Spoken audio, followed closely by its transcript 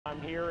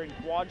I'm here in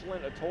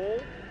Kwajalein Atoll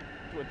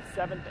with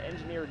 7th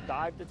Engineer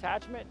Dive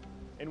Detachment,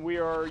 and we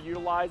are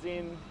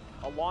utilizing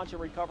a launch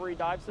and recovery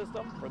dive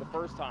system for the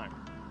first time.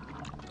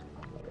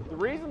 The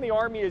reason the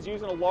Army is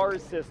using a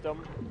LARS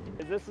system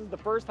is this is the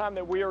first time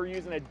that we are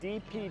using a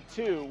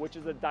DP2, which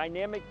is a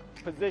dynamic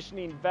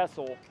positioning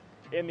vessel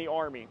in the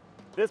Army.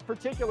 This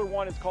particular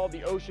one is called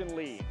the Ocean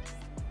Lee.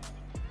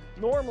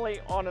 Normally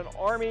on an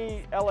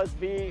Army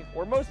LSV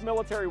or most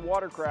military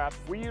watercraft,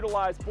 we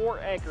utilize 4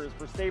 anchors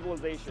for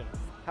stabilization.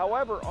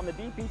 However, on the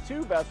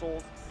DP2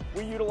 vessels,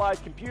 we utilize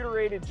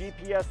computer-aided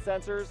GPS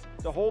sensors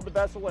to hold the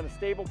vessel in a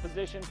stable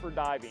position for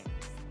diving.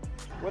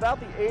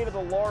 Without the aid of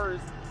the LARS,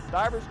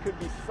 divers could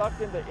be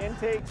sucked into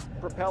intakes,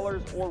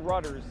 propellers, or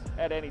rudders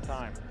at any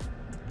time.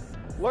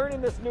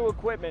 Learning this new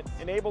equipment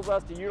enables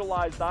us to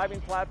utilize diving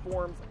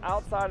platforms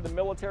outside of the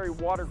military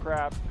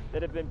watercraft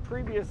that have been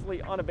previously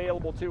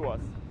unavailable to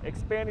us,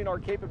 expanding our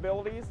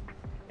capabilities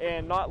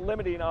and not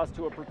limiting us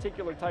to a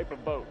particular type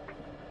of boat.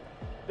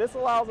 This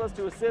allows us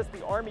to assist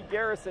the Army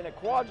garrison at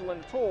Kwajalein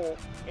Atoll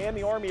and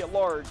the Army at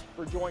large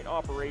for joint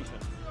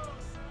operations.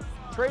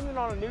 Training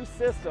on a new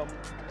system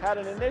had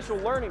an initial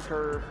learning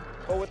curve,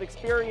 but with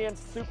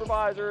experienced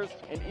supervisors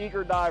and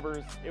eager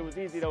divers, it was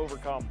easy to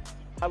overcome.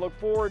 I look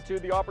forward to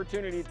the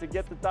opportunity to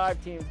get the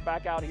dive teams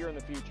back out here in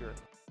the future.